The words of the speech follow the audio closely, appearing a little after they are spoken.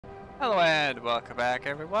Hello and welcome back,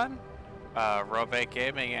 everyone. Robe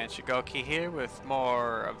Gaming and Shigoki here with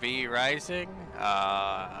more V Rising.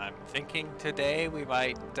 I'm thinking today we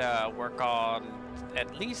might work on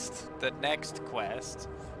at least the next quest.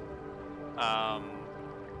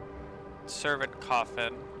 Servant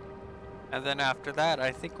Coffin. And then after that,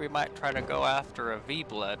 I think we might try to go after a V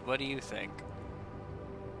Blood. What do you think?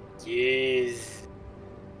 Yes.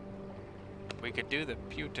 We could do the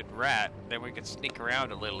Puted Rat, then we could sneak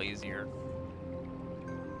around a little easier.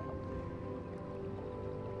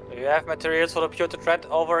 Do you have materials for the Puted Rat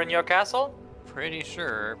over in your castle? Pretty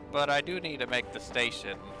sure, but I do need to make the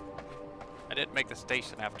station. I didn't make the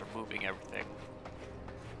station after moving everything.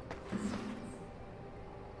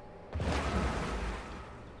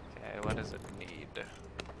 Okay, what does it need?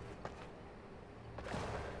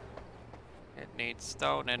 It needs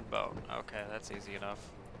stone and bone. Okay, that's easy enough.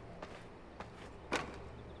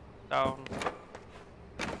 Stone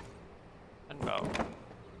and bone.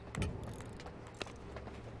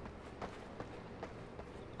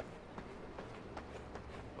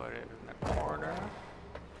 Put it in the corner.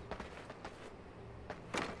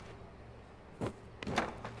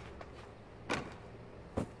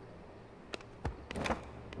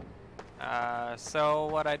 So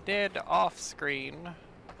what I did off screen,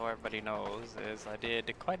 so everybody knows, is I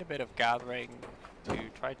did quite a bit of gathering to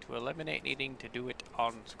try to eliminate needing to do it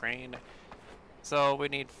on screen. So we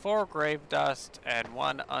need 4 grave dust and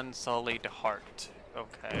 1 unsullied heart.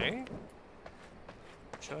 Okay.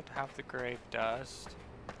 Should have the grave dust.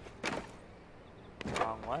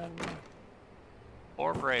 Wrong one.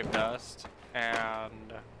 4 grave dust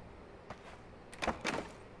and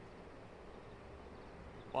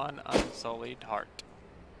 1 unsullied heart.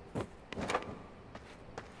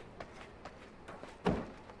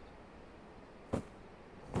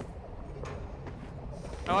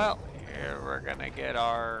 Well, here we're gonna get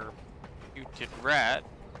our Puted Rat.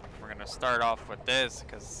 We're gonna start off with this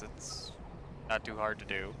because it's not too hard to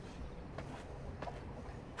do.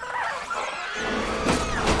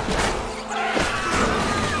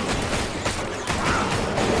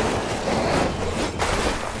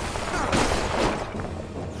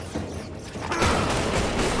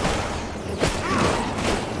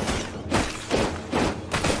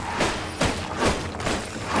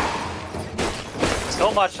 So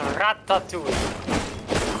much ratatouille.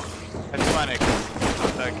 It's funny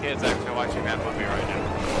because the kid's actually watching that movie right now.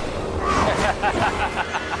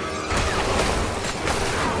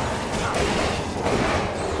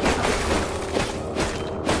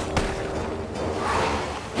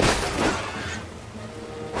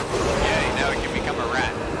 Yeah, now he can become a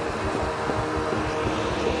rat.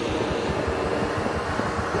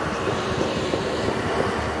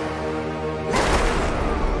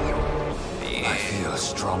 I feel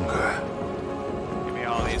stronger. Give me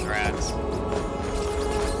all these rats.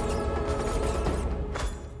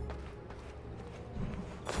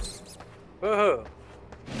 Woohoo.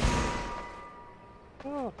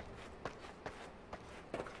 Oh.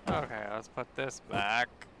 Okay, let's put this back.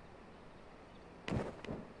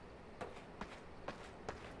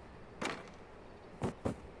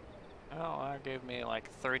 Oh, that gave me like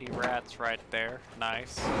 30 rats right there.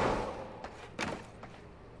 Nice.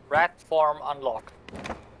 Rat form unlocked.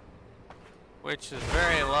 Which is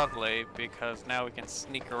very lovely because now we can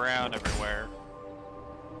sneak around everywhere.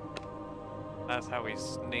 That's how we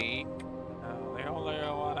sneak. The only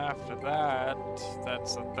one after that,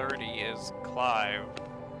 that's a 30, is Clive,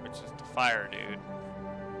 which is the fire dude.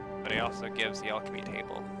 But he also gives the alchemy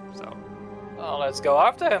table, so. Oh, let's go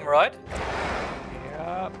after him, right?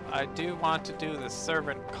 Yep, I do want to do the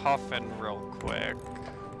servant coffin real quick.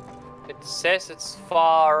 It says it's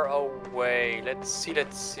far away. Let's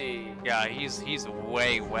see. Yeah, he's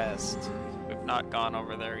way west. We've not gone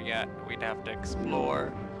over there yet. We'd have to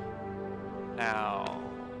explore. Now,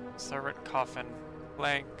 servant coffin,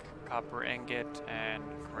 plank, copper ingot, and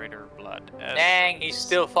greater blood. Dang, he's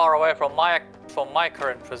still far away from my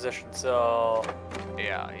current position, so...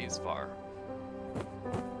 Yeah, he's far.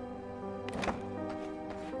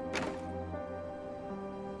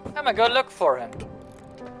 I'm gonna go look for him.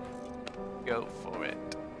 Go for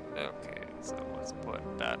it. Okay, so let's put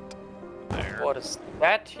that there. What is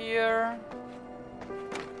that here?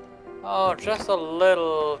 Oh, just a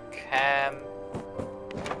little camp.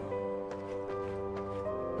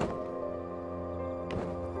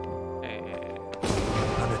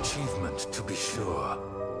 An achievement, to be sure.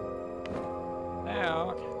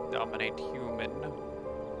 Now, dominate human.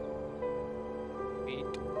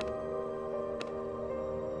 Meat.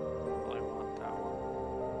 I want that one.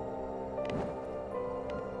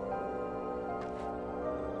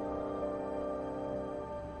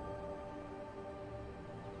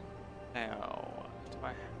 Now,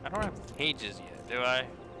 I don't have cages yet, do I?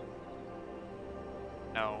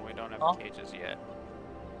 No, we don't have cages yet.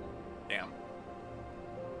 Damn.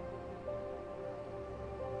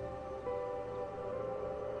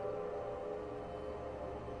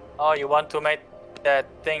 Oh, you want to make that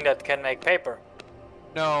thing that can make paper?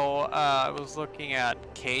 No, I was looking at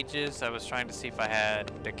cages. I was trying to see if I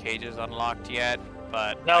had the cages unlocked yet,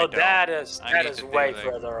 but I No, don't. that is I need to way do the-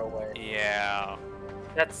 further away. Yeah.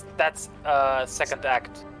 That's second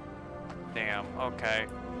act. Damn. Okay.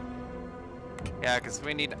 Yeah, because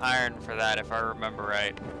we need iron for that, if I remember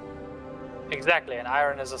right. Exactly, and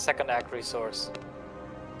iron is a second act resource.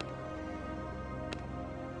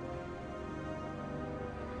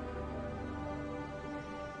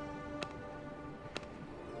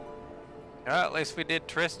 Well, at least we did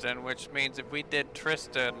Tristan, which means if we did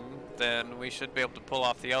Tristan, then we should be able to pull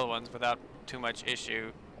off the other ones without too much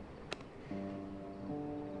issue.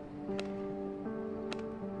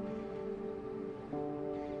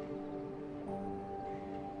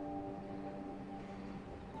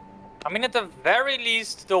 I mean, at the very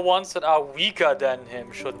least, the ones that are weaker than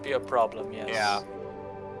him should be a problem, yes. Yeah.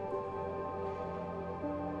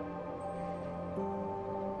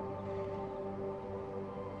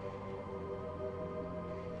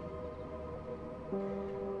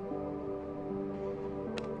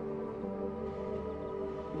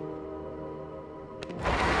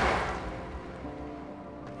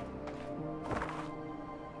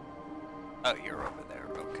 Oh, you're over there.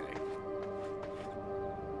 Okay.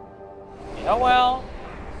 Yeah, well.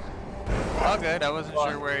 All good. I wasn't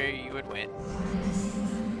sure where you had went.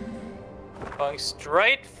 Going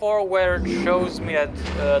straight for where it shows me that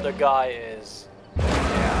the guy is.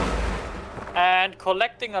 Yeah. And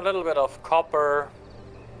collecting a little bit of copper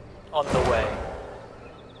on the way.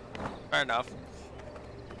 Fair enough.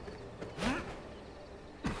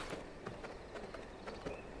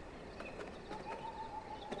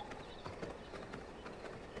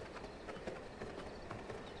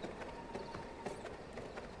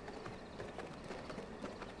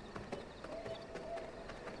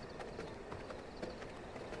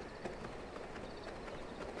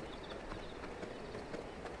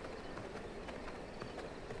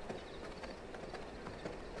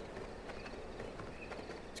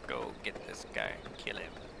 Go get this guy. Kill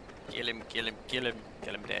him. Kill him, kill him, kill him.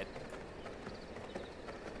 Kill him dead.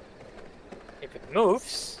 If it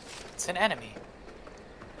moves, it's an enemy.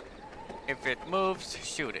 If it moves,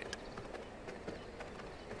 shoot it.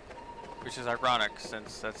 Which is ironic,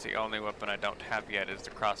 since that's the only weapon I don't have yet is the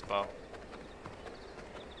crossbow.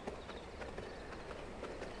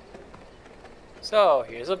 So,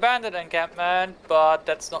 here's a bandit encampment, but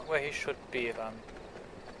that's not where he should be if I'm...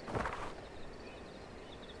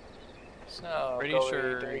 So, Pretty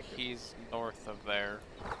sure he's north of there.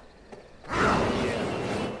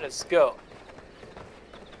 Yeah. Let's go.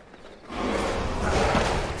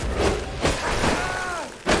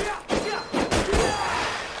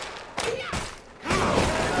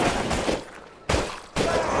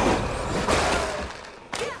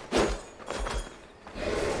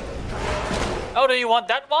 Oh, do you want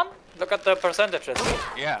that one? Look at the percentages.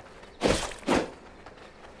 Yeah.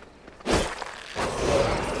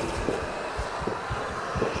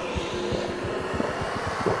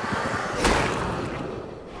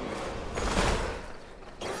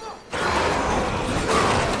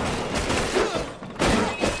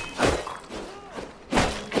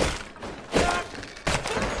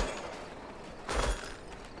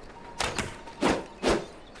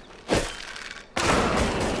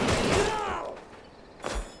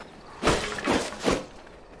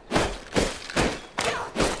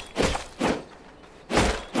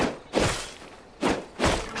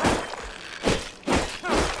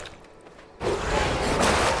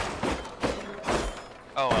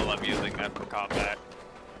 Oh, I love using that for combat.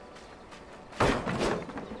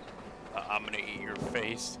 I'm gonna eat your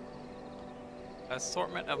face.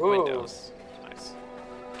 Assortment of Ooh. windows. Nice.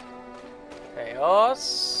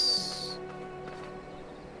 Chaos.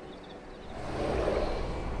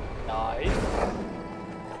 Nice.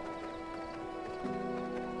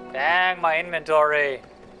 Dang, my inventory.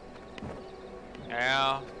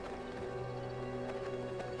 Yeah.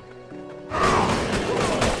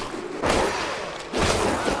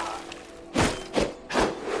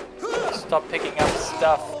 Stop picking up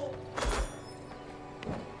stuff.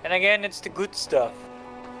 And again, it's the good stuff.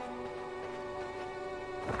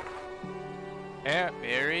 Yeah,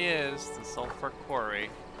 here he is, the sulfur quarry.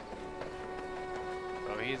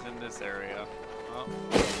 So he's in this area. Oh.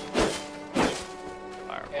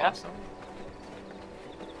 Fire Yeah. blossom.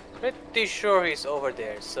 Pretty sure he's over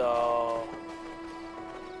there, so...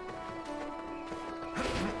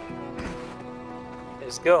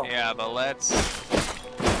 Just go. Yeah, but I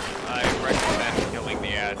recommend killing the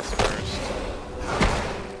ads first.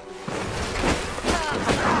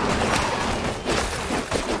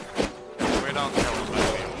 We don't kill them by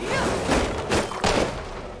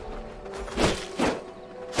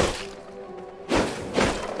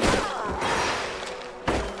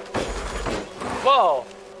Whoa!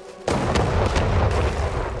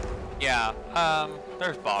 Yeah,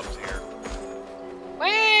 there's bombs here.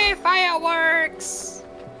 Wait, fireworks!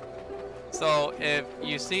 So if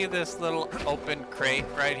you see this little open crate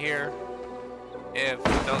right here,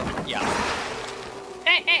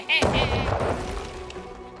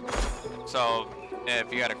 So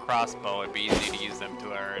if you had a crossbow, it'd be easy to use them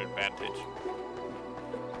to our advantage.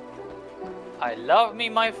 I love me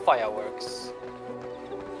my fireworks.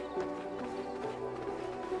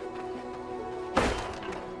 A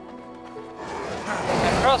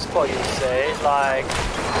crossbow, you say? Like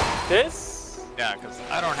this? Yeah, because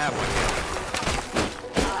I don't have one yet.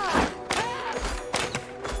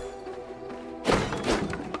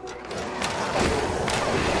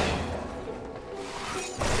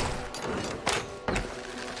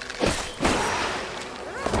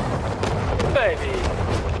 Baby.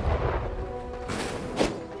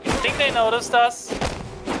 You think they noticed us?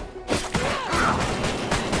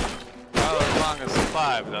 Well, as long as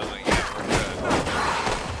 5 doesn't get, we're good.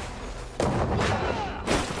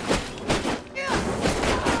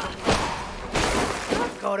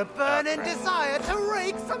 I've got a burning desire to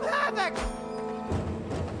wreak some havoc!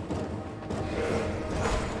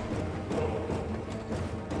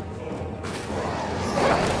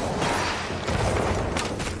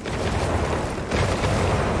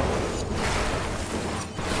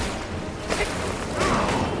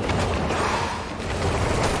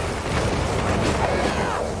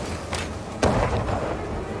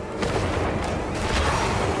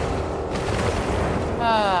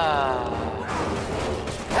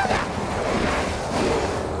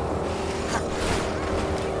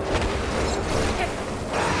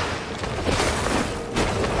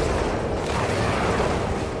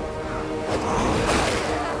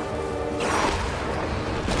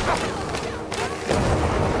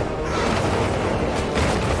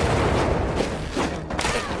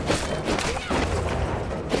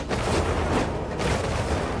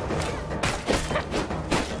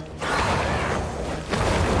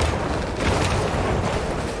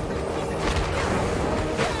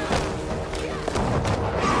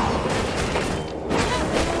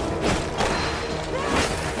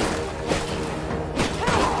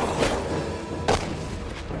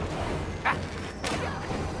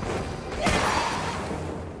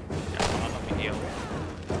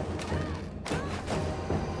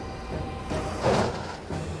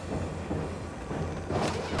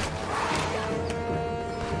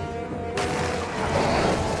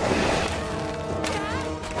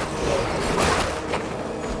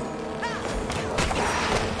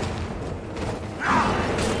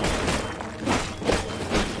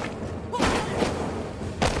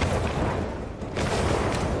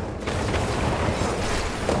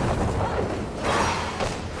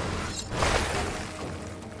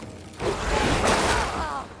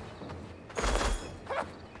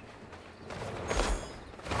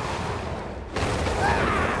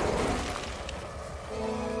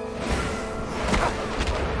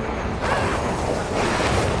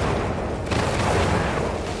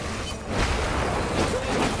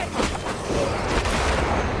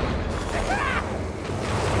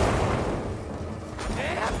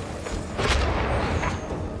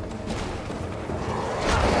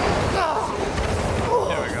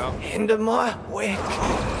 Into my wick.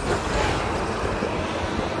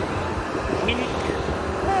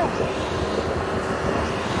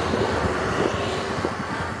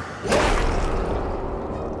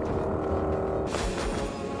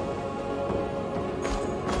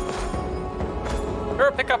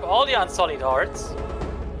 Sure, pick up all the unsullied hearts.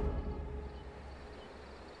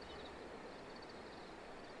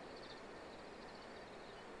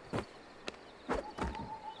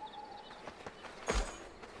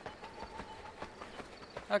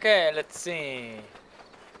 Okay, let's see.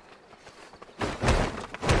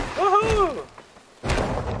 Woohoo!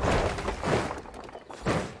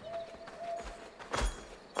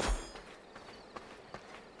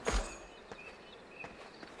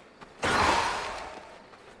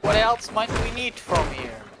 What else might we need from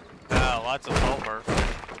here? Lots of sulfur.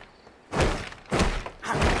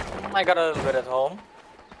 I got a little bit at home.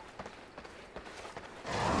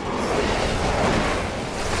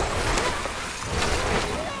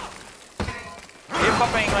 Keep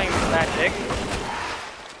popping like magic.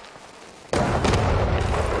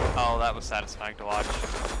 Oh, that was was satisfying to watch.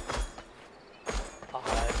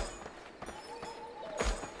 Alright.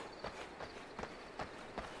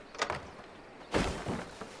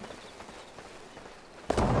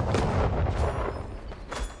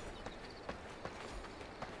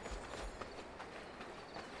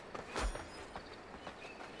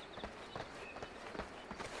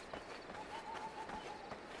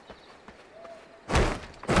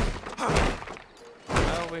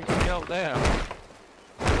 Well, we killed them.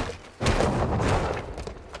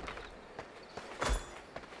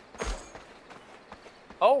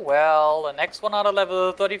 Oh well, the next one are the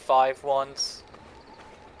level 35 ones.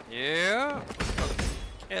 Yeah.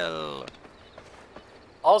 Kill.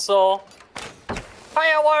 Also,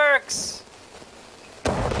 fireworks!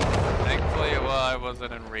 Thankfully, well, I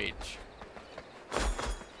wasn't in reach.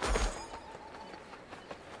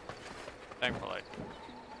 Thankfully.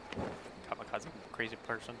 Kamikaze crazy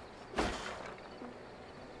person.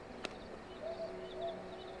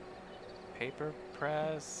 Paper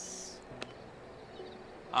press.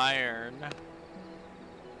 Iron.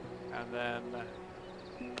 And then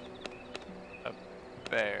a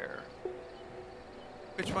bear.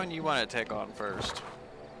 Which one you want to take on first?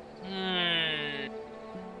 Good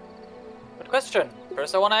question.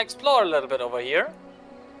 First I want to explore a little bit over here.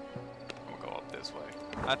 I'm gonna go up this way.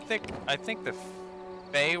 I think the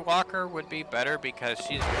Fey Walker would be better because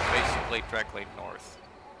she's basically directly north.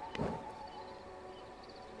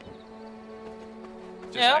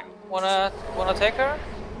 Just Yeah, like- wanna take her?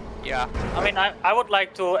 yeah. I mean, I would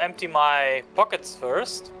like to empty my pockets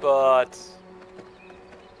first, but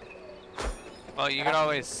Well, you can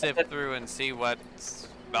always sift through and see what's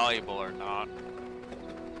valuable or not.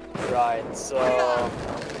 right, so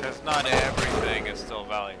Because not everything is still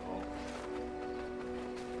valuable.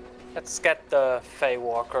 let's get the Fey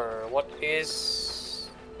Walker. What is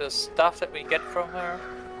the stuff that we get from her?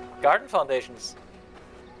 Garden foundations.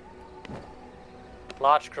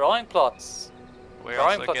 Large growing plots. We Growing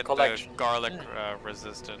also plot get collection. the garlic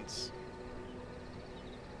resistance.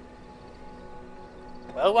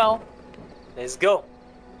 Well, let's go.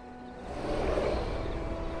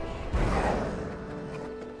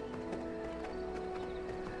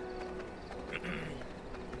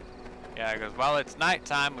 Yeah, because while it's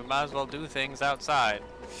nighttime, we might as well do things outside.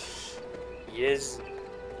 Yes.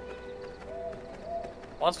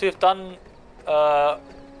 Once we've done,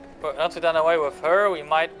 once we've done away with her, we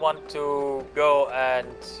might want to go and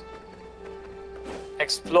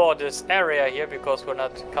explore this area here because we're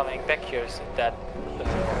not coming back here that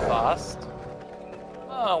fast.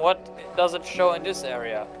 Oh, what does it show in this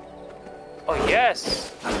area? Oh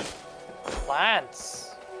yes, plants.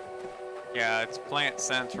 Yeah, it's Plant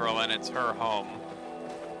Central and it's her home.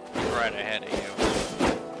 She's right ahead of you.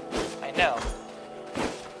 I know.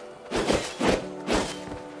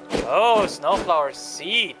 Oh, snowflower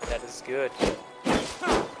seed. That is good.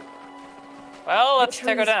 Well, let's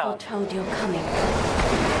take her down. Told you're coming.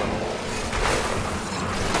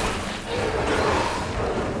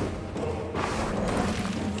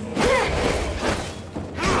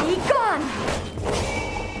 Be gone!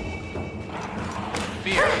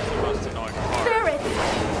 Fear is the most annoying part. Spirits,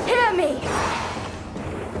 hear me!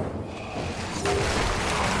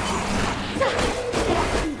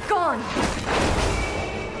 Be gone!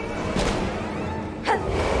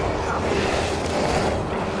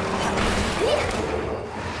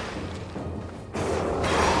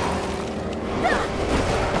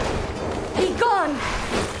 Be gone!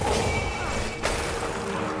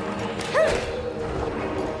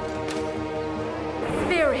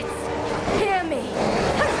 Spirits, hear me!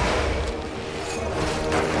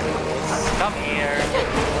 Come here.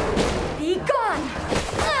 Be gone!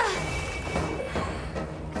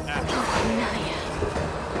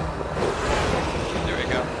 There we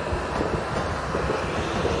go.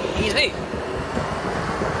 Easy.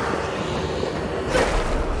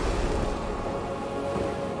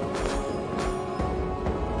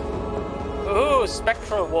 Ooh,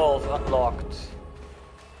 spectral wolf unlocked.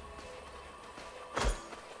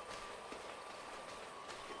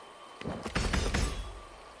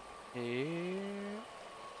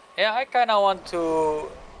 Yeah, I kind of want to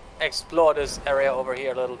explore this area over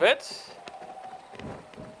here a little bit.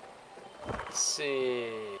 Let's see.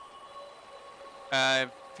 If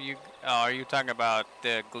you, are you talking about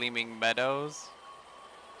the Gleaming Meadows?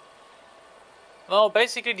 Well,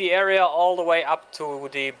 basically the area all the way up to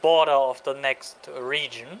the border of the next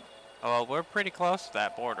region. Oh, well, we're pretty close to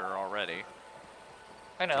that border already.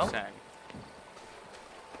 I know. Just saying.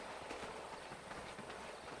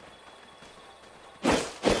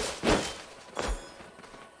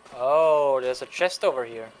 Oh, there's a chest over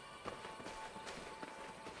here.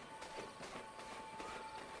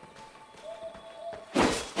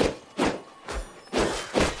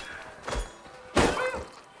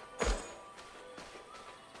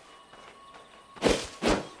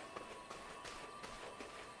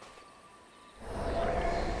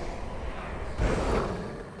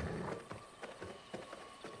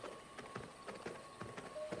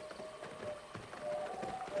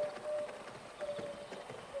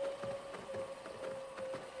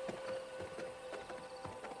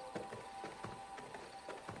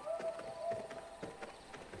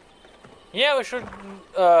 Yeah, we should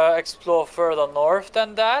explore further north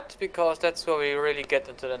than that, because that's where we really get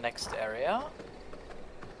into the next area.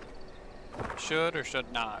 Should or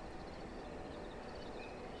should not?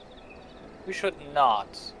 We should not.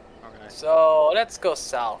 Okay. So let's go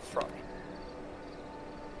south from it.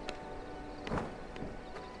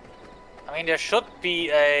 I mean, there should be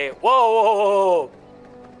a... Whoa, whoa, whoa, whoa.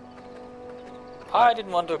 I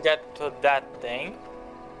didn't want to get to that thing.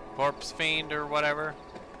 Corpse fiend or whatever?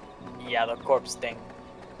 Yeah, the corpse thing.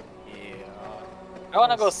 Yeah. I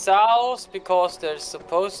want to go south because there's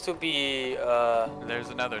supposed to be... There's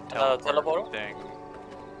another teleporter? thing.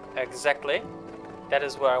 Exactly. That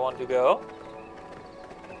is where I want to go.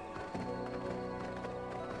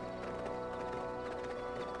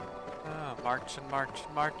 Marching,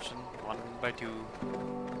 marching, marching, 1 by 2.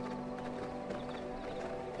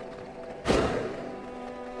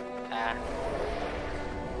 Ah.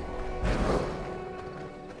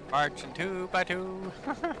 Marching 2 by 2.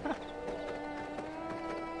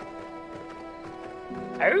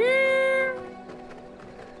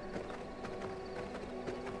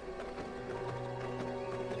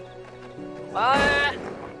 Ah.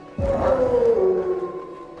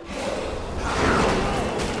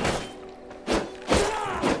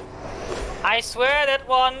 I swear that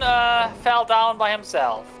one fell down by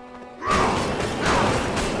himself.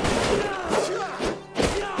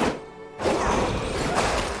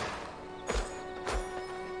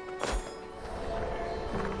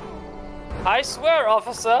 I swear,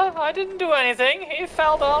 officer, I didn't do anything. He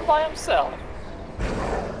fell down by himself.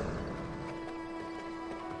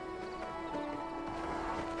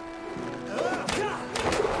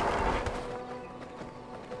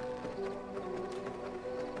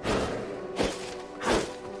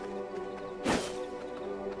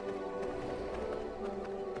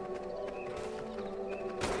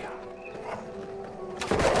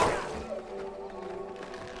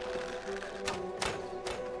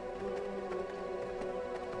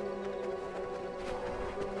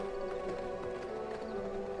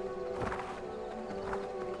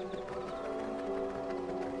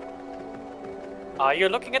 Are you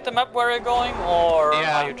looking at the map where you're going, or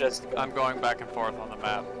Yeah, are you just... I'm going back and forth on the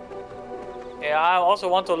map. Yeah, I also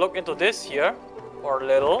want to look into this here, for a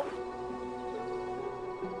little.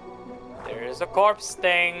 There is a corpse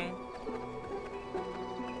thing.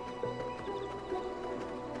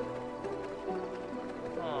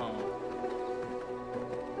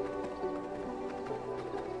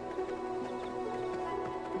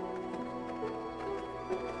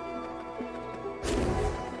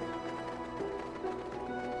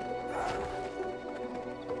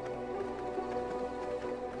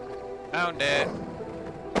 Found it.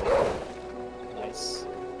 Nice.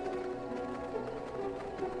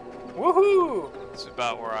 Woohoo! It's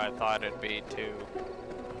about where I thought it'd be too.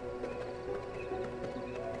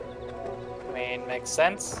 I mean, makes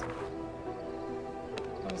sense.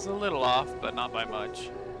 I was a little off, but not by much.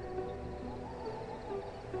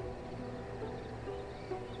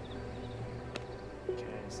 Okay,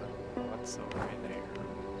 so what's over there?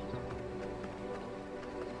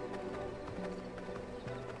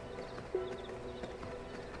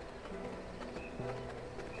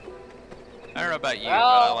 I don't know about you, but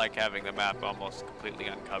I like having the map almost completely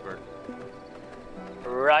uncovered.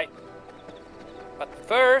 Right. But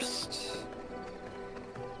first...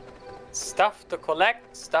 stuff to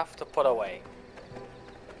collect, stuff to put away.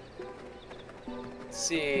 Let's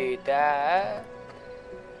see that...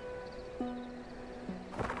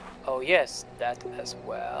 Oh yes, that as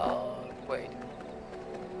well. Wait.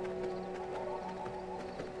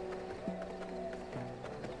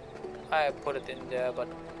 I put it in there, but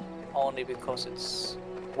only because it's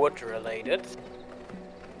wood related.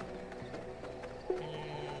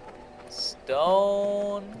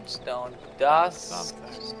 Stone dust.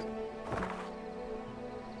 Something.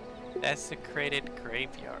 Desecrated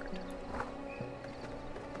graveyard.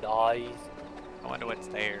 Nice. I wonder what's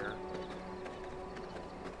there.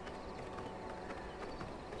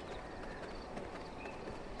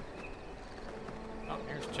 Oh,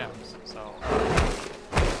 here's gems, so...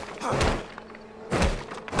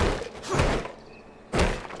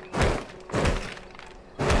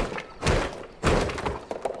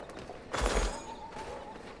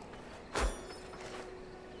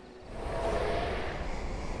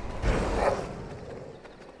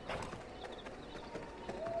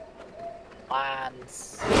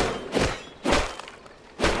 Plants.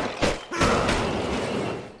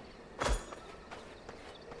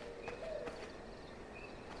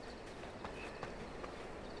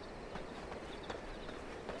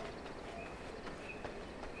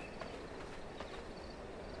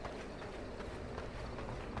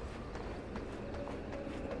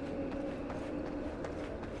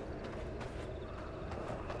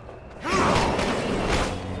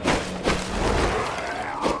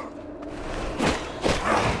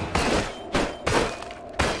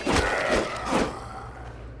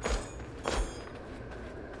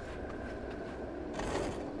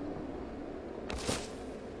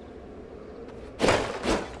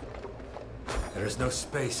 There is no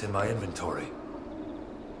space in my inventory.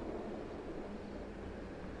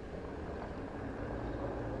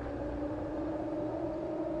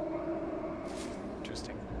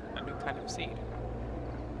 Interesting. A new kind of seed.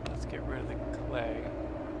 Let's get rid of the clay.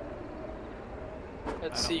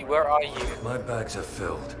 Let's see, where are you? My bags are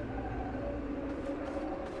filled.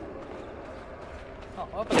 Oh,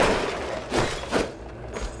 over there.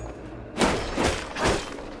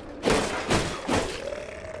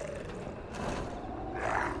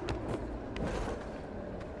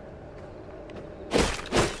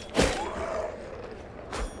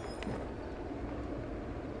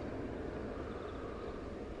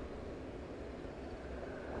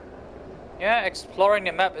 Yeah, exploring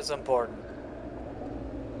the map is important.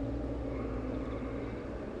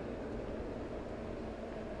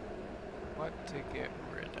 What to get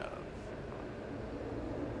rid of?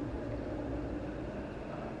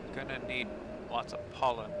 I'm gonna need lots of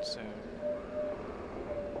pollen soon.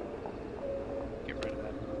 Get rid of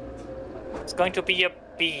that. It's going to be a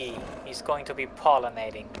bee. He's going to be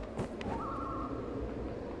pollinating.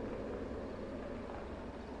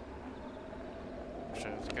 Sure,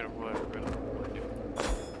 let's get rid of it.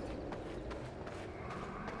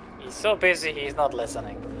 He's so busy, he's not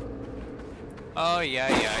listening. Oh yeah,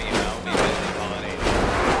 you know, I'll be busy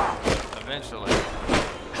pollinating. Eventually.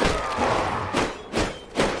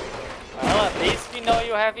 Well, at least we know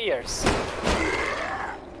you have ears.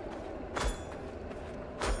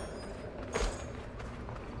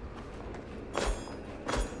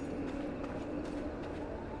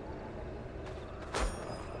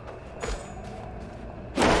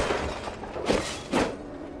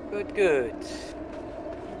 Good.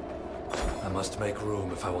 I must make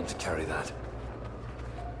room if I want to carry that.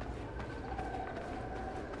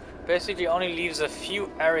 Basically only leaves a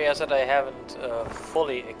few areas that I haven't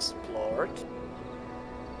fully explored.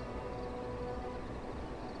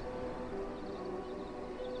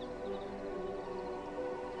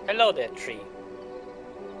 Hello there, tree.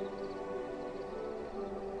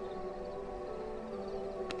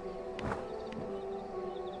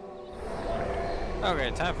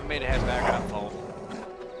 Okay, time for me to head back on full.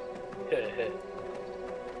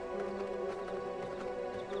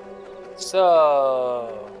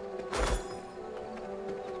 So...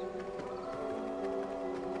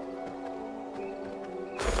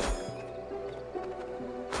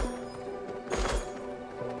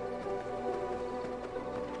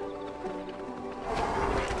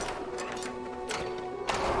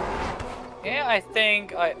 yeah, I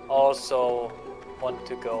think I also want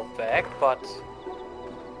to go back, but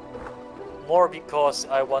more because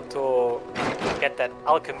I want to get that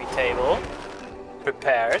alchemy table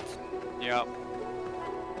prepared. Yep.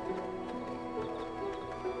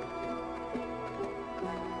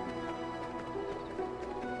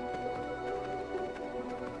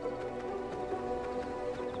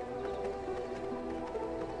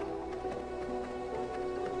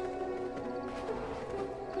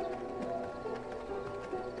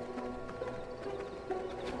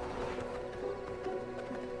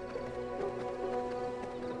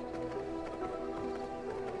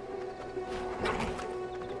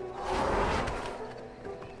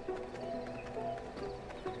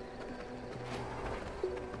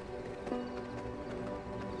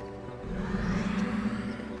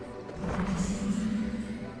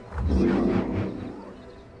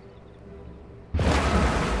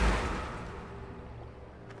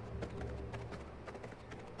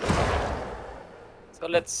 So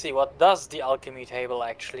let's see, what does the alchemy table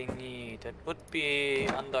actually need? It would be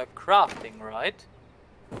under crafting, right?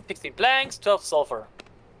 60 planks, 12 sulfur.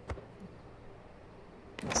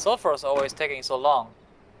 Sulfur is always taking so long.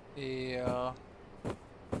 Yeah.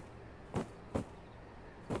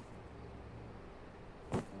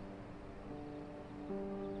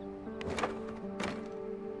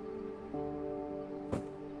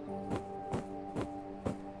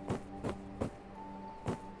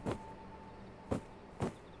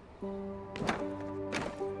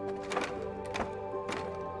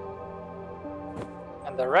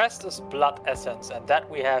 And the rest is blood essence, and that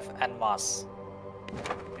we have en masse.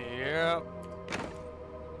 Yep.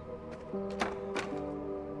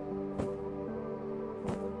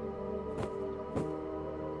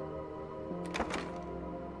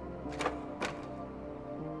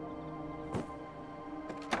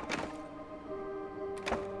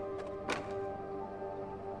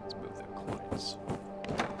 Let's move the coins.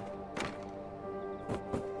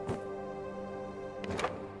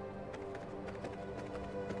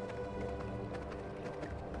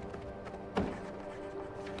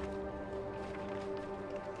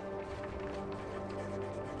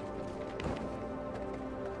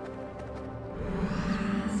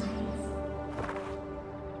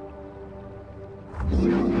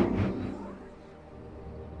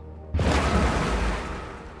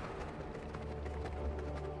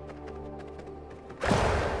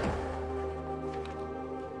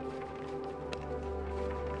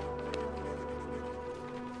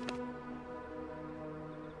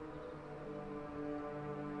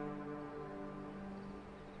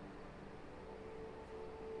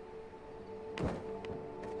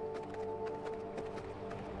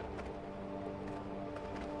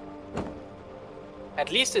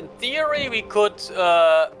 At least in theory, we could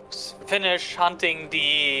finish hunting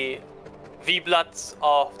the V-Bloods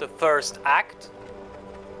of the first act.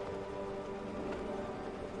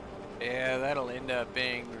 Yeah, that'll end up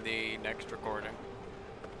being the next recording.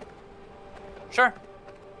 Sure.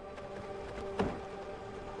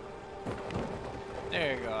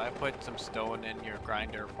 There you go. I put some stone in your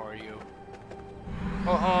grinder for you.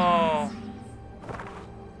 Oh.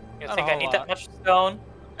 You Not think a I whole need lot. that much stone?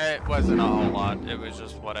 It wasn't a whole lot. It was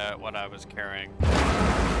just what I was carrying.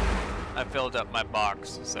 I filled up my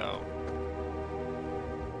box, so.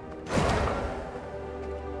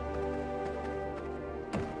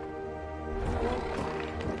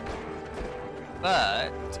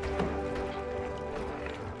 But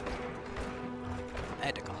I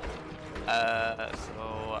had to call.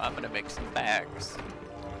 So I'm gonna make some bags.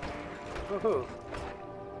 Woohoo.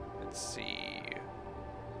 Let's see.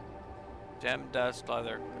 Gem dust,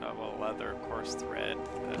 leather, well, leather, coarse thread.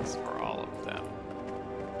 That's for all of them.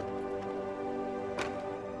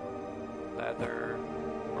 Leather,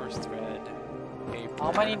 coarse thread, paper.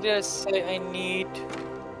 How many did I say I need?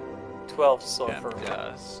 12 sulfur. Gem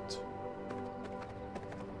dust.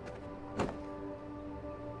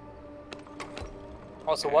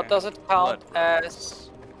 Also, Okay. what does it count Blood as?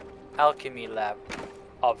 Alchemy lab,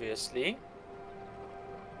 obviously.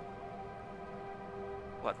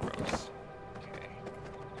 Blood rose. Okay.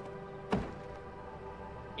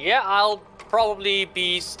 Yeah, I'll probably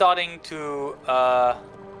be starting to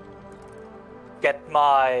get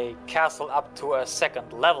my castle up to a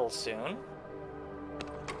 2nd level soon.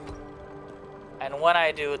 And when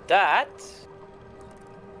I do that,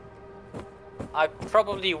 I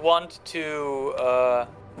probably want to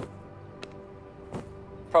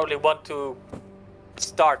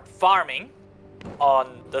start farming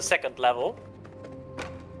on the 2nd level.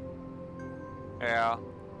 Yeah.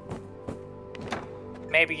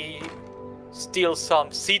 Maybe steal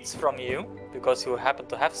some seeds from you because you happen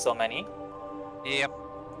to have so many. Yep.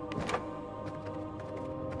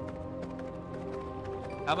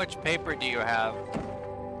 How much paper do you have?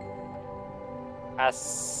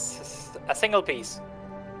 As a single piece.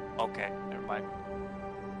 Okay, never mind.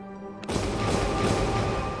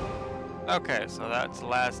 Okay, so that's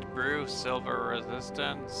last brew, silver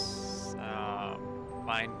resistance,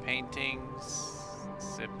 fine paintings,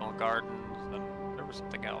 simple gardens, and there was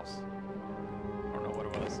something else. I don't know what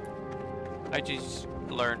it was. I just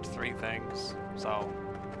learned 3 things, so.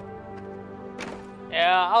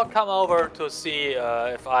 Yeah, I'll come over to see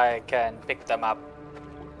if I can pick them up.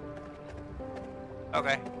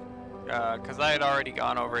 Okay. Because I had already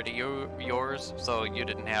gone over to yours, so you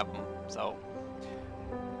didn't have them, so.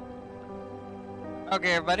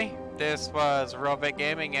 Okay, everybody. This was Robot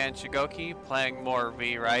Gaming and Shigoki playing more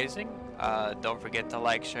V Rising. Don't forget to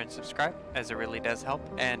like, share, and subscribe, as it really does help.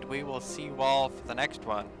 And we will see you all for the next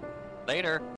one. Later.